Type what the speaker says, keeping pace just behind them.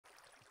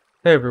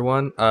Hey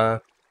everyone,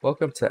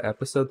 welcome to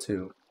episode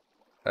 2.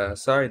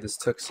 Sorry this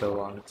took so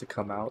long to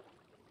come out.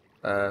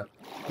 Uh,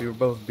 we were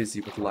both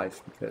busy with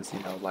life because,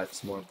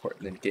 life's more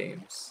important than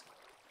games.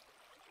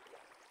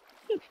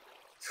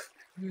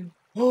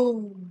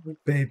 Oh,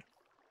 babe,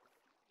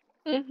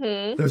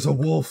 Mm-hmm. there's a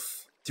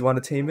wolf. Do you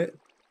want to tame it?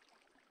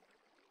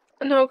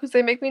 No, because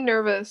they make me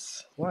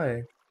nervous.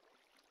 Why?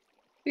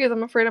 Because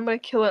I'm afraid I'm gonna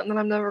kill it and then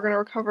I'm never gonna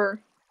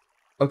recover.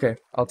 Okay,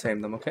 I'll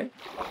tame them, okay?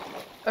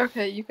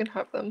 Okay, you can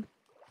have them.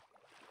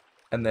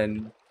 And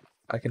then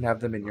I can have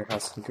them in your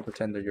house and you can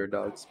pretend they're your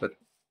dogs, but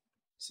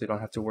so you don't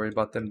have to worry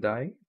about them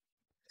dying?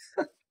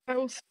 I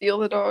will steal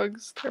the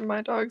dogs. They're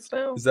my dogs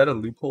now. Is that a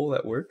loophole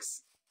that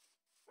works?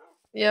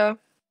 Yeah.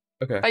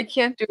 Okay. I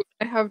can't do it.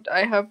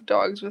 I have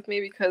dogs with me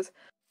because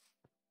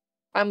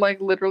I'm like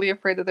literally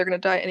afraid that they're gonna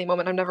die any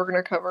moment. I'm never gonna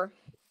recover.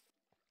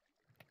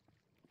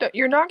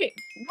 You're knocking.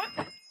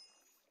 What?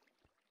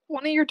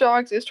 One of your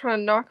dogs is trying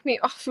to knock me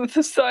off of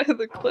the side of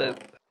the cliff.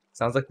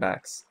 Sounds like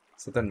Max.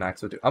 Something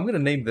Max would do. I'm gonna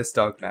name this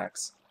dog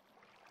Max.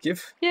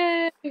 Give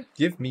Yay!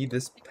 Give me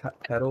this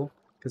petal,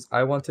 because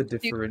I want to Do you,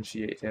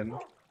 differentiate him.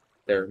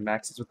 There,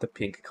 Max is with the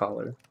pink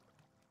collar.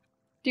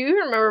 do you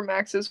even remember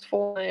Max's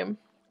full name?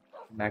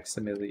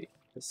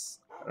 Maximilius.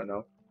 I don't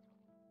know.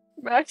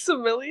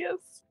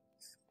 Maximilius?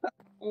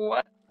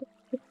 What?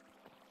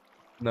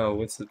 No,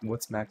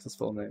 what's Max's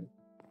full name?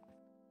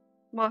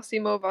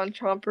 Massimo von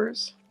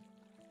Chompers.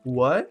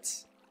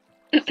 What?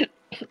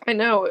 I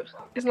know.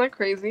 Isn't that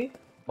crazy?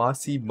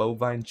 Mossy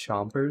Movine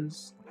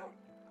Chompers?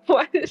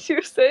 Why did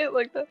you say it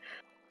like that?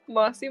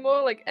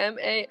 Massimo, like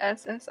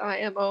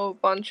Massimo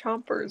von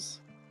Chompers.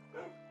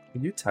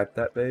 Can you type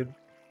that, babe?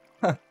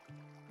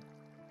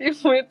 You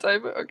want me to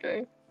type it?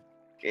 Okay.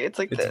 Okay, it's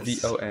like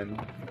It's this. VON.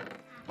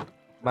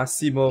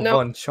 Massimo No.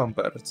 von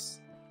Chompers.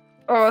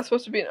 Oh, it's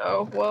supposed to be an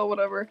O. Well,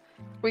 whatever.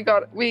 We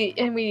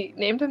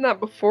named him that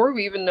before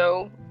we even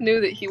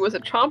knew that he was a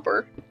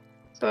chomper.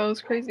 So it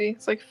was crazy.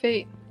 It's like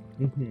fate.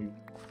 Mm-hmm.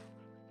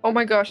 Oh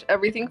my gosh,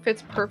 everything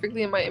fits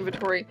perfectly in my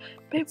inventory.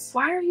 Babe,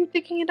 why are you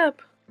digging it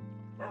up?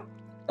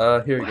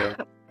 Here we go.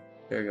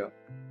 Here we go.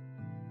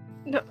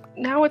 No,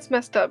 now it's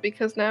messed up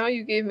because now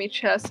you gave me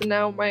chest and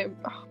now my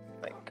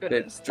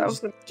goodness, that was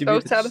so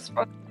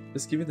satisfying.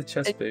 Just give me the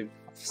chest, babe.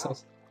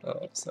 Oh,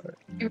 I'm sorry.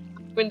 You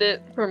ruined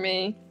it for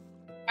me.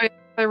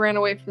 I ran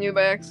away from you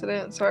by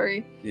accident,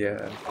 sorry.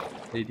 Yeah,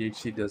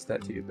 ADHD does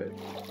that to you, babe.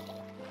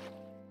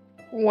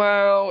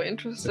 Wow, It's okay.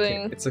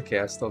 interesting. It's okay.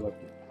 I still love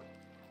you.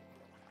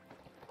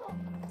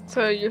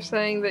 So you're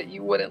saying that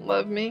you wouldn't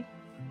love me?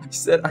 I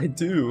said I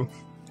do.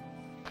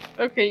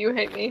 Okay, you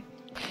hate me.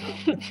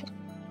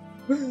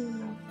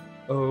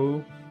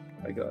 Oh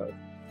my god.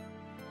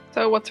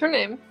 So what's her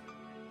name?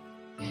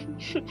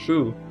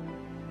 Who?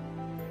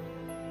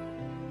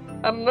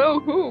 I don't know,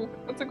 who?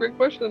 That's a great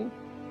question.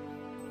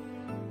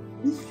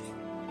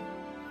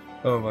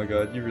 Oh my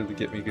god, you really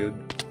get me good.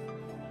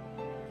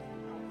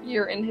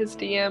 You're in his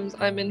DMs,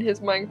 I'm in his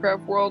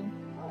Minecraft world.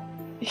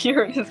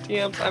 You're in his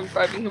DMs, I'm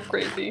driving him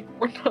crazy.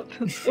 We're not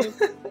the same.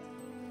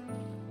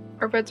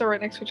 Our beds are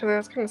right next to each other,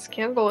 that's kind of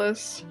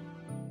scandalous.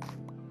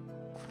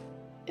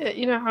 Yeah,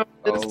 you know how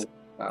it is.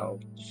 Oh,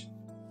 ouch.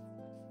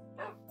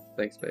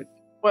 Thanks, babe.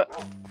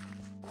 What?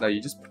 No,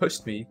 you just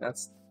pushed me.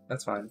 That's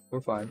fine.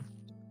 We're fine.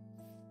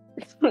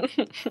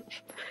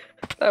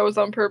 That was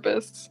on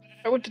purpose.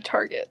 I went to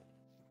Target.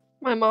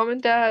 My mommy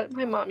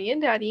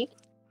and daddy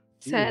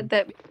said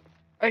that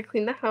I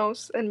cleaned the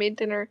house and made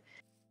dinner,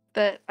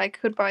 that I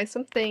could buy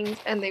some things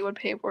and they would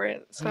pay for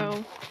it.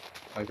 So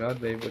My god,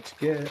 babe, what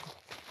you get?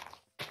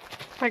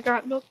 I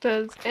got Milk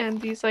Duds and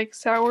these like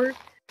sour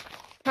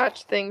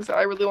patch things that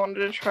I really wanted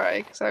to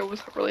try because I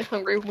was really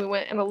hungry when we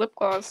went, and a lip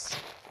gloss.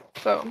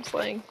 So I'm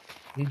slaying.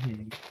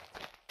 Mm-hmm.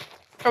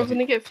 I was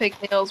gonna get fake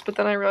nails, but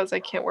then I realized I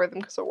can't wear them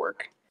because of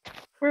work.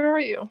 Where are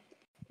you?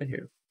 Right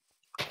here.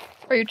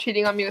 Are you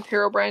cheating on me with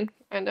Herobrine?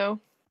 I know.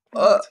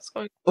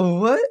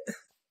 What?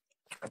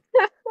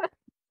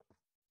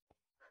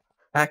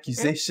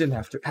 Accusation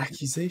after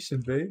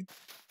accusation, babe.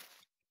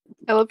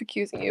 I love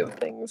accusing you of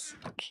things.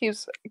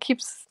 Keeps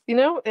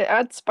it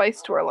adds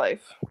spice to our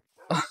life.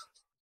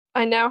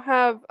 I now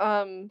have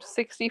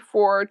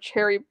 64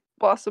 cherry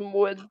blossom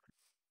wood.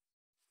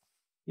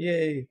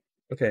 Yay.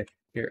 Okay,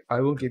 here, I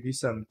will give you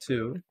some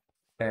too,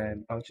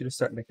 and I want you to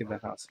start making the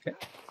house, okay?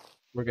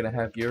 We're gonna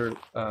have your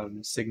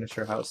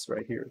signature house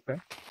right here, okay?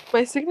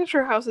 My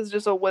signature house is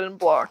just a wooden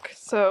block,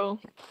 so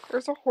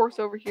there's a horse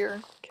over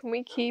here. Can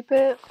we keep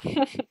it?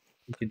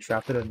 You can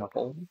trap it in a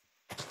hole.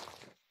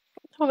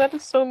 Oh, that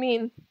is so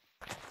mean.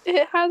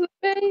 It has a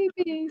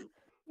baby.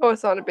 Oh,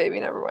 it's not a baby,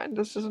 never mind.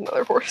 This is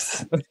another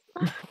horse.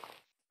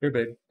 Here,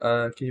 babe.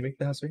 Can you make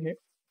the house right here?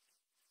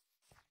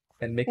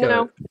 And make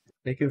No.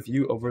 a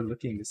view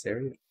overlooking this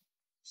area.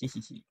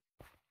 Hehehe.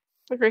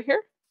 Like right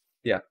here?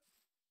 Yeah.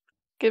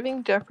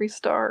 Giving Jeffree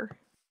Star.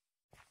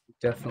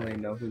 Definitely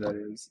know who that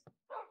is.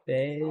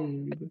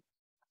 Babe.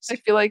 I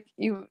feel like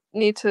you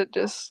need to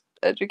just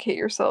educate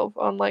yourself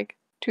on like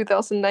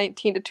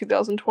 2019 to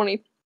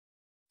 2020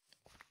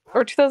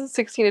 or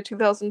 2016 to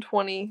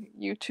 2020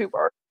 YouTube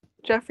art.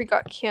 Jeffrey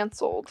got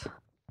canceled.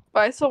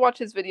 But I still watch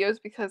his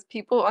videos because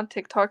people on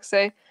TikTok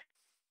say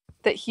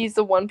that he's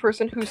the one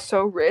person who's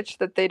so rich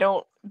that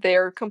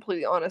they're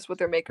completely honest with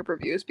their makeup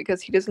reviews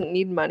because he doesn't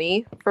need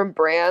money from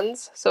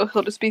brands. So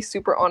he'll just be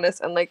super honest,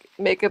 and like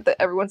makeup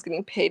that everyone's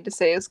getting paid to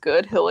say is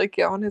good, he'll like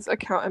get on his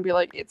account and be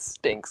like, it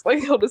stinks. Like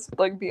he'll just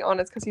like be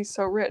honest because he's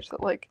so rich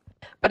that like,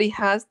 but he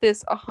has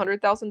this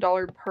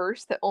 $100,000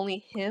 purse that only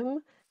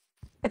him,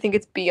 I think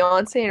it's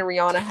Beyonce and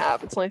Rihanna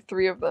have. It's only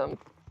 3 of them.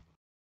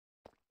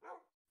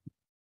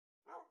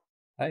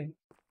 Hi.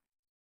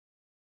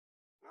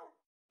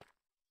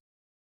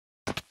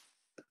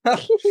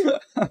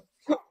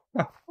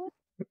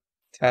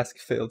 Task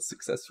failed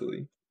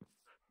successfully.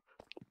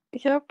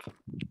 Yep.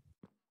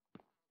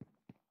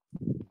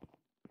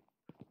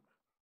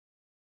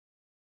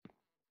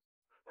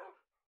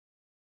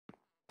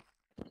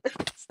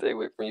 Stay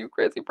away from you,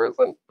 crazy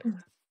person.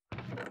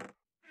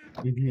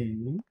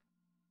 Mm-hmm.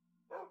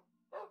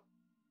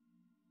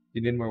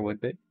 You need more wood,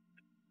 babe?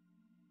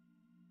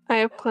 I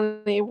have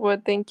plenty of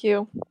wood, thank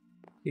you.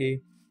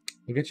 Hey,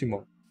 I'll get you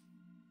more.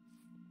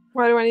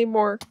 Why do I need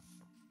more?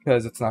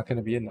 Because it's not going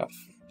to be enough.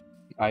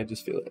 I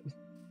just feel it.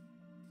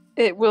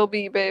 It will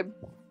be, babe.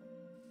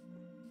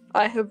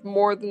 I have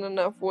more than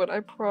enough wood, I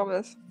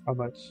promise. How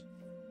much?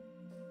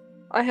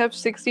 I have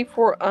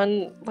 64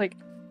 I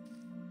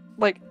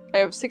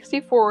have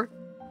 64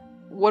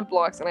 wood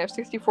blocks and I have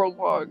 64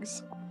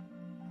 logs.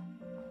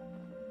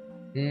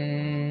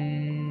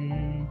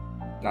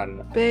 Not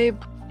enough. Babe,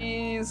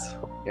 please.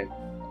 Okay,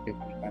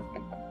 fine.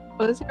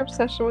 What is your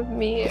obsession with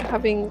me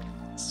having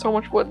so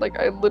much wood? Like,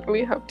 I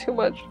literally have too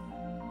much.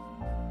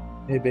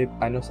 Hey, babe,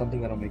 I know something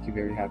that'll make you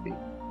very happy.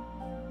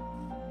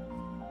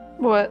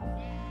 What?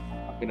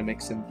 I'm gonna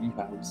make some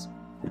beehives.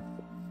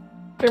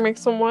 Gonna make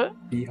some what?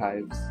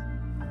 Beehives.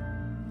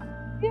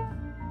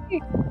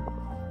 Yay.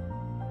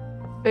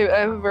 Babe, I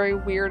have a very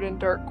weird and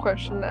dark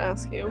question to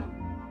ask you.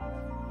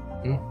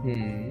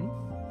 Mm-hmm.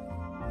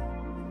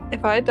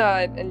 If I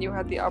died and you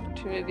had the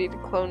opportunity to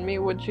clone me,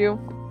 would you?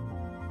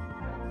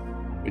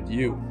 With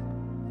you?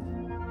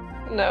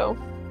 No.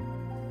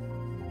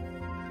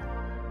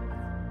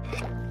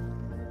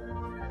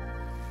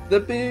 The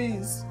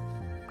bees!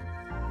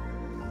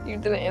 You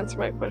didn't answer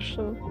my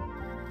question.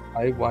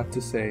 I want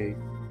to say...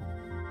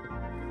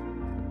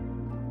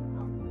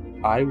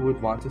 I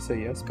would want to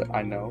say yes, but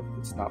I know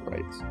it's not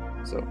right.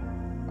 So,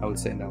 I would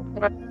say no.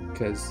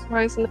 Because...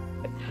 Why isn't it?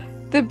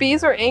 The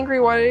bees are angry.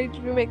 Why did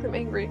you make them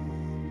angry?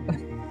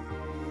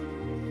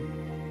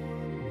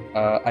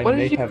 I What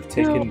may did you have do?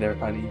 taken their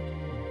honey.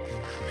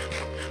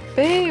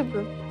 Babe,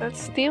 that's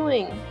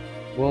stealing.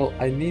 Well,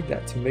 I need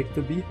that to make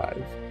the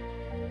beehive.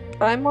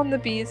 I'm on the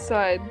bees'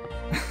 side.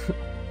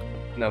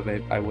 No,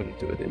 babe, I wouldn't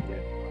do it in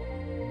here.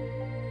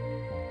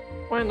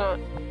 Why not?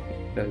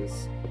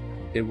 Because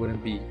it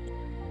wouldn't be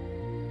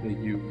the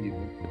you.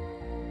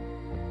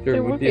 Sure,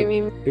 It would be me.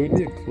 It would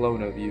be a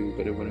clone of you,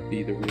 but it wouldn't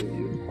be the real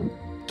you.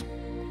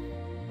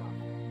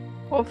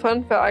 Well,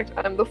 fun fact,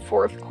 I'm the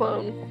 4th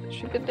clone that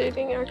you've been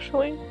dating,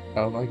 actually.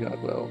 Oh my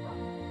god, well.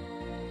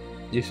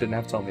 You shouldn't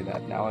have told me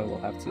that. Now I will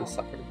have to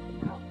suffer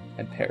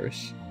and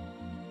perish.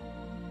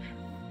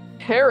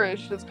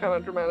 Perish is kind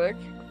of dramatic.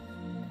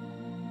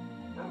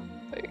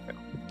 There you go.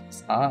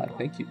 Ah,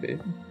 thank you,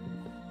 babe.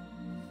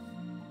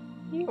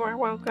 You are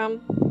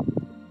welcome.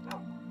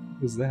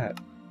 Who's that?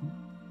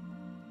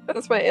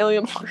 That's my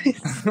alien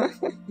voice.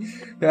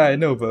 Yeah, I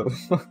know, but...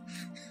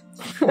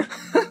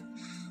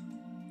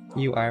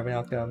 You are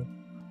welcome.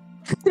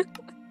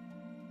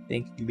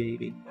 Thank you,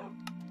 baby.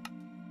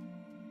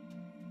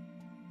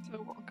 So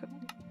welcome.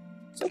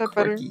 So Is that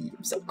better? quirky.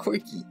 I'm so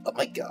quirky. Oh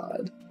my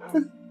god.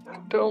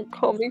 Don't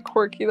call me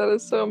quirky. That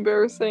is so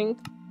embarrassing.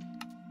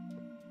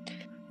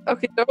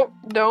 Okay,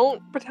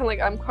 don't pretend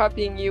like I'm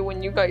copying you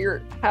when you got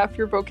your half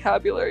your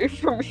vocabulary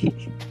from me.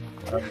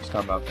 I'm just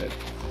talking about it.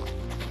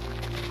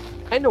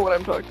 I know what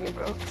I'm talking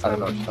about. I don't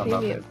know what you're talking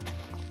about, babe.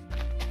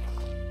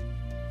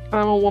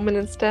 I'm a woman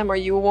in STEM. Are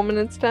you a woman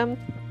in STEM?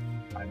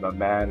 I'm a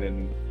man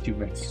in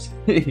humanities.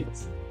 In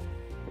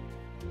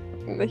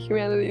the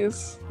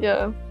humanities,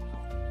 yeah.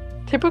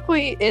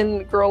 Typically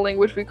in girl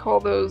language we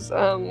call those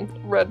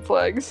red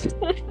flags.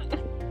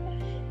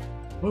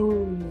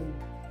 Oh,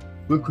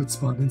 look what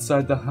spawned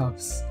inside the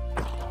house.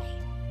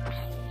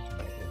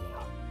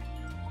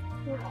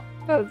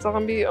 That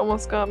zombie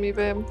almost got me,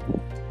 babe.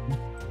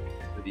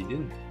 But he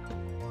didn't.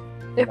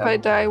 If Yeah. I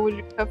die, would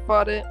you have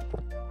fought it?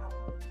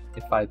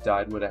 If I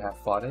died, would I have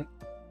fought it?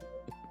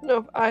 No,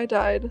 if I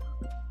died,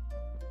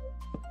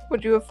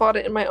 would you have fought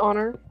it in my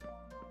honor?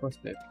 Of course,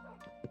 babe.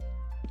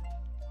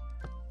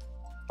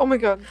 Oh my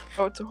god.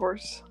 Oh, it's a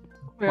horse.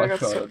 Oh my god, I got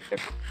so God.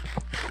 scared. Hey,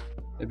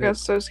 I babe, got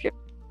so scared.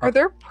 Are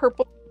there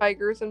purple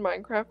tigers in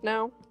Minecraft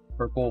now?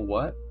 purple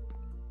what?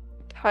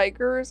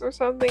 Tigers or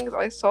something? 'Cause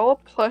I saw a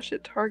plush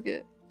at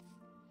Target.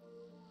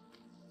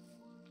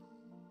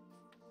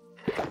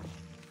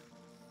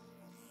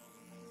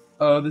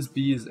 Oh, this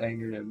bee is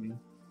angry at me.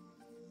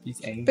 He's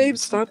angry. Babe,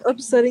 stop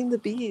upsetting the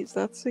bees.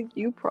 That's a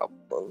you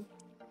problem.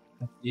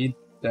 I need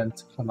them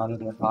to come out of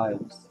their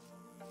hives.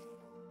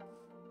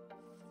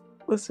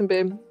 Listen,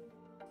 babe.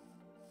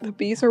 The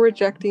bees are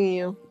rejecting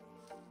you.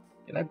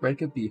 Can I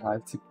break a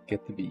beehive to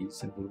get the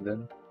bees and move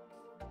them?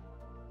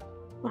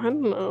 I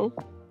don't know.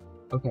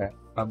 Okay,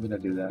 I'm gonna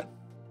do that.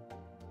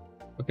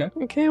 Okay?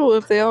 Okay, well,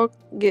 if they all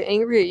get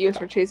angry at you and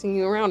start chasing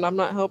you around, I'm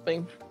not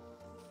helping.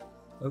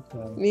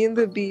 Okay. Me and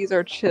the bees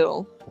are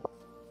chill.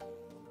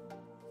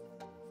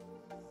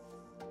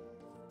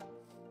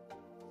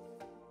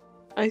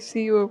 I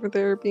see you over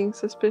there being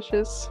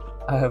suspicious.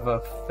 I have a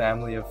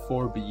family of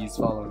 4 bees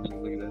following me.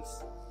 Look at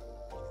this.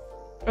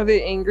 Are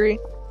they angry?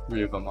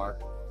 3 of them are.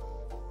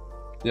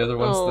 The other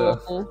one's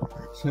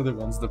the other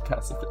one's the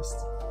pacifist.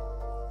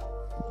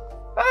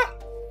 Ah!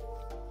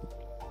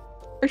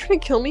 Are you trying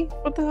to kill me?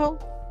 What the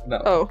hell?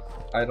 No. Oh.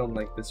 I don't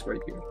like this right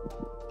here.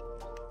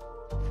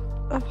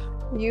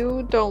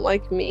 You don't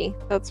like me.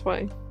 That's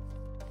why.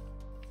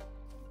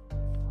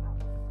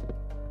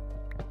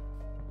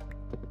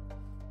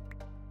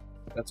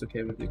 That's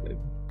okay with you, babe.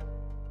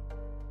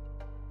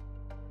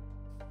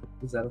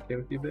 Is that okay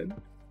with you, babe?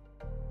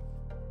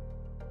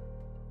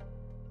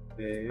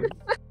 Babe.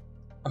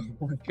 Oh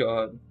my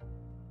god.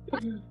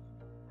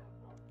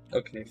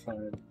 Okay,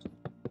 fine.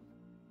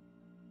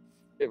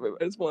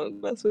 I just want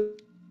to mess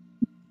with.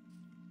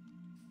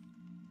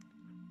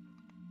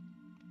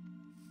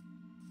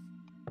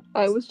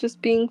 I was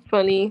just being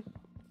funny.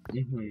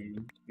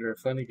 You're a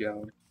funny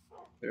gal.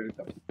 There you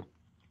go.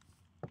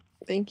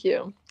 Thank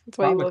you. That's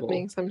why you love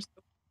me. 'Cause I'm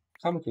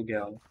Comical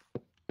gal.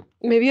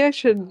 Maybe I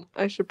should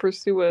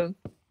pursue a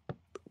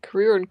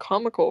career in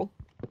comical.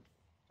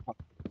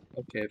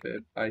 Okay,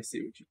 babe. I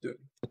see what you're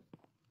doing.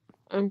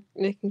 I'm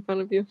making fun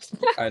of you.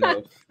 I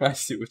know. I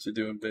see what you're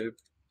doing, babe.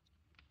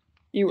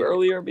 You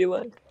earlier be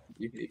like,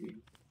 You hate me.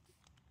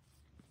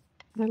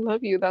 I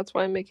love you. That's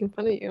why I'm making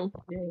fun of you.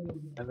 Yay,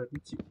 I love you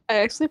too. I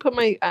actually put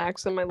my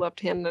axe in my left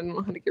hand and I don't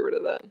know how to get rid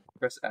of that.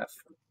 Press F.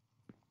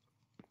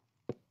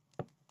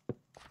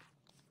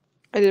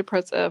 I did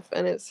press F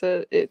and it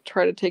said it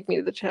tried to take me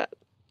to the chat.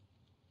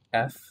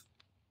 F.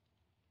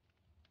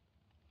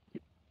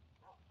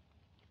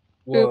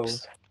 Whoa.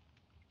 Oops.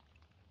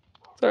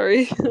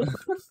 Sorry.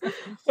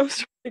 I was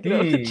trying to get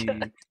out of the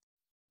chat.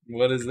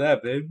 What is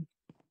that, babe?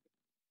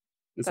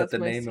 Is That's that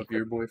the my name of secret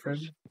your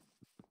boyfriend?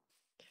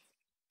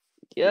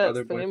 Yeah,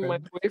 Other it's the name of my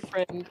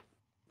boyfriend? boyfriend.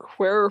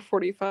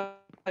 Queer45.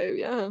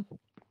 Yeah.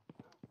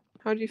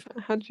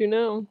 How'd you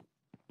know?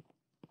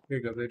 Here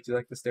you go, babe. Do you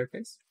like the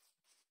staircase?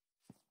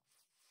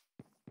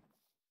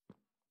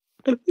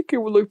 I think it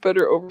would look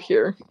better over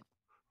here.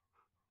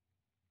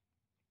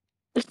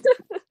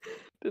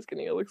 Just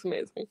kidding, it looks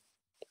amazing.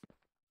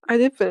 I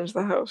did finish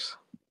the house.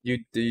 You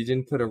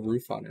didn't put a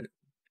roof on it.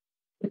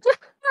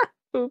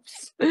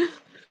 Oops.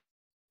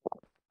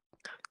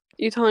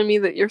 You telling me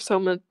that you're so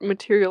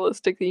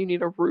materialistic that you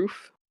need a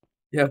roof?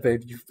 Yeah,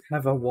 babe. You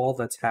have a wall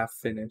that's half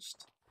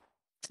finished.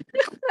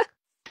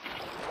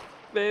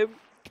 Babe.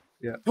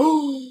 Yeah.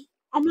 Oh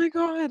my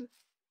god.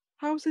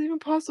 How is it even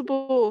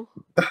possible?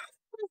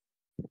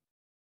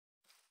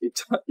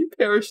 You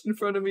perished in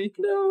front of me.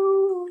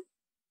 No.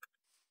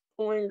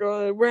 Oh my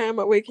god. Where am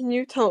I? Wait, can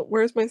you tell?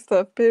 Where's my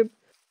stuff, babe?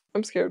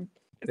 I'm scared.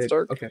 It's Babe,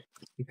 dark. Okay.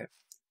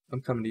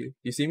 I'm coming to you.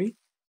 You see me?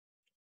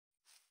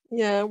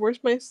 Yeah,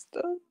 where's my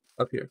stuff?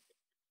 Up here.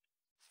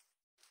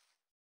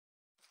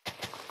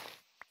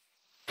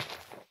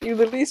 You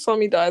literally saw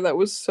me die. That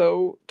was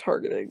so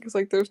targeted. Because,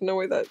 like, there's no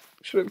way that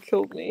should have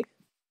killed me.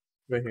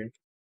 Right here.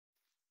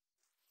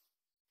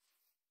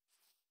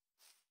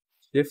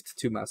 Shift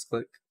to mouse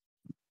click.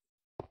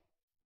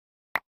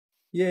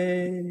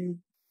 Yay!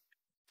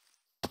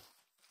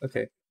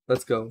 Okay,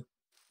 let's go.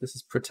 This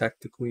is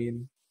protect the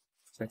queen.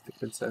 Protect the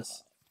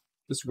princess.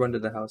 Just run to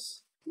the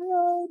house.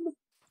 Run!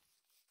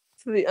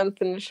 To the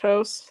unfinished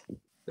house.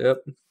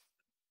 Yep.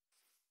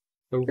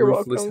 The You're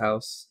roofless welcome.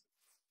 house.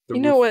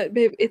 You know what,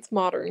 babe? It's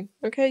modern.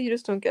 Okay? You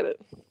just don't get it.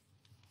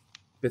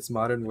 If it's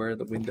modern, where are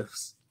the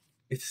windows?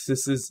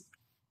 This is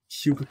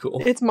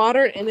cubicle. It's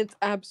modern and it's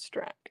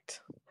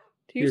abstract.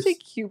 Do you say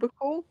Here's-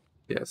 cubicle?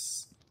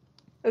 Yes.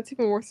 That's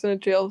even worse than a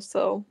jail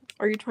cell.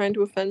 Are you trying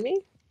to offend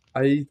me?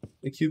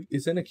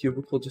 Isn't a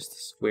cubicle just a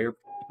square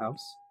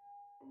house?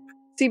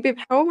 See, babe,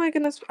 how am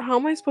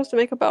I supposed to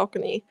make a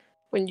balcony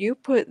when you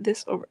put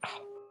this over?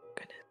 Oh,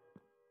 goodness.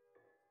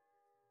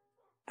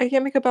 I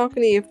can't make a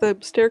balcony if the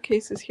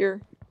staircase is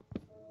here.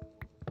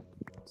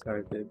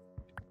 Sorry, babe.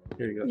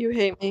 Here you go. You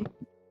hate me.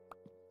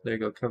 There you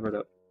go. Cover it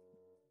up.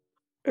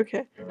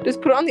 Okay.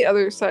 Just put it on the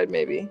other side,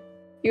 maybe.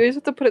 You just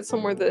have to put it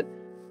somewhere that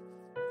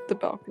the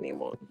balcony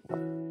won't.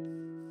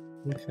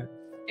 Okay.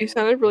 You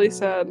sounded really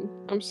sad.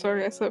 I'm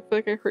sorry. I feel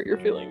like I hurt your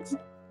feelings.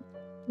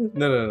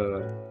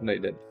 No, you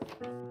didn't.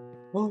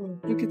 Oh,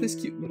 look at this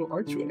cute little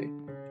archway.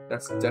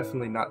 That's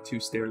definitely not 2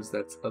 stairs.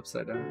 That's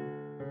upside down.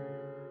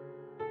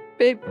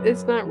 Babe,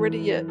 it's not ready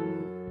yet.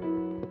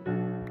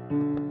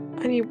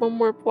 I need one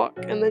more block,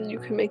 and then you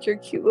can make your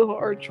cute little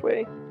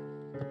archway.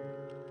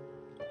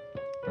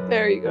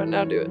 There you go.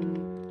 Now do it.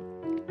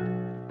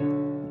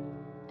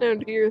 Now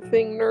do your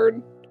thing,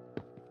 nerd.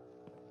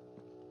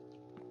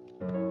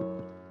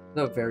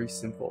 A very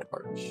simple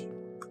arch.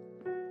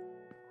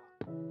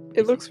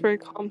 It looks very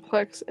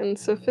complex and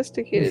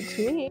sophisticated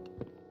to me.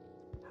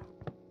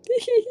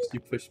 You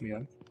pushed me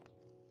up.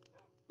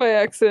 By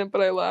accident,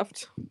 but I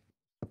laughed.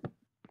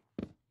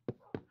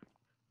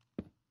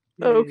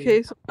 Yay.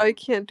 Okay, so I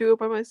can't do it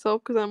by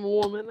myself because I'm a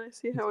woman. I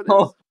see how it is.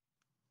 Oh.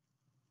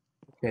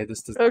 Okay,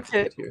 this does not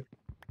Okay. fit here.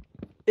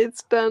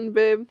 It's done,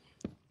 babe.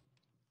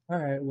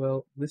 Alright,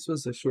 well, this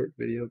was a short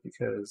video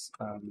because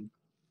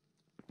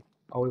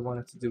all we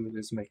wanted to do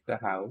was make the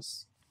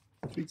house,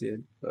 which we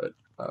did, but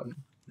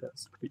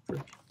that's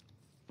creeper.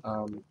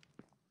 But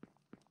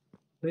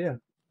yeah,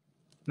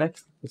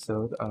 next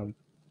episode,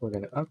 we're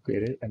gonna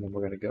upgrade it and then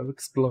we're gonna go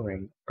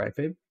exploring, right,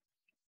 babe?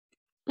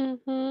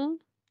 Mm-hmm.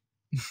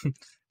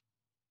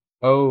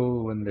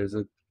 Oh, and there's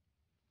a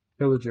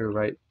villager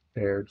right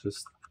there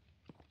just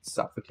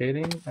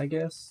suffocating, I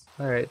guess.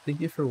 Alright,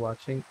 thank you for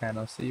watching, and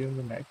I'll see you in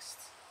the next.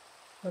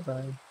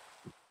 Bye-bye.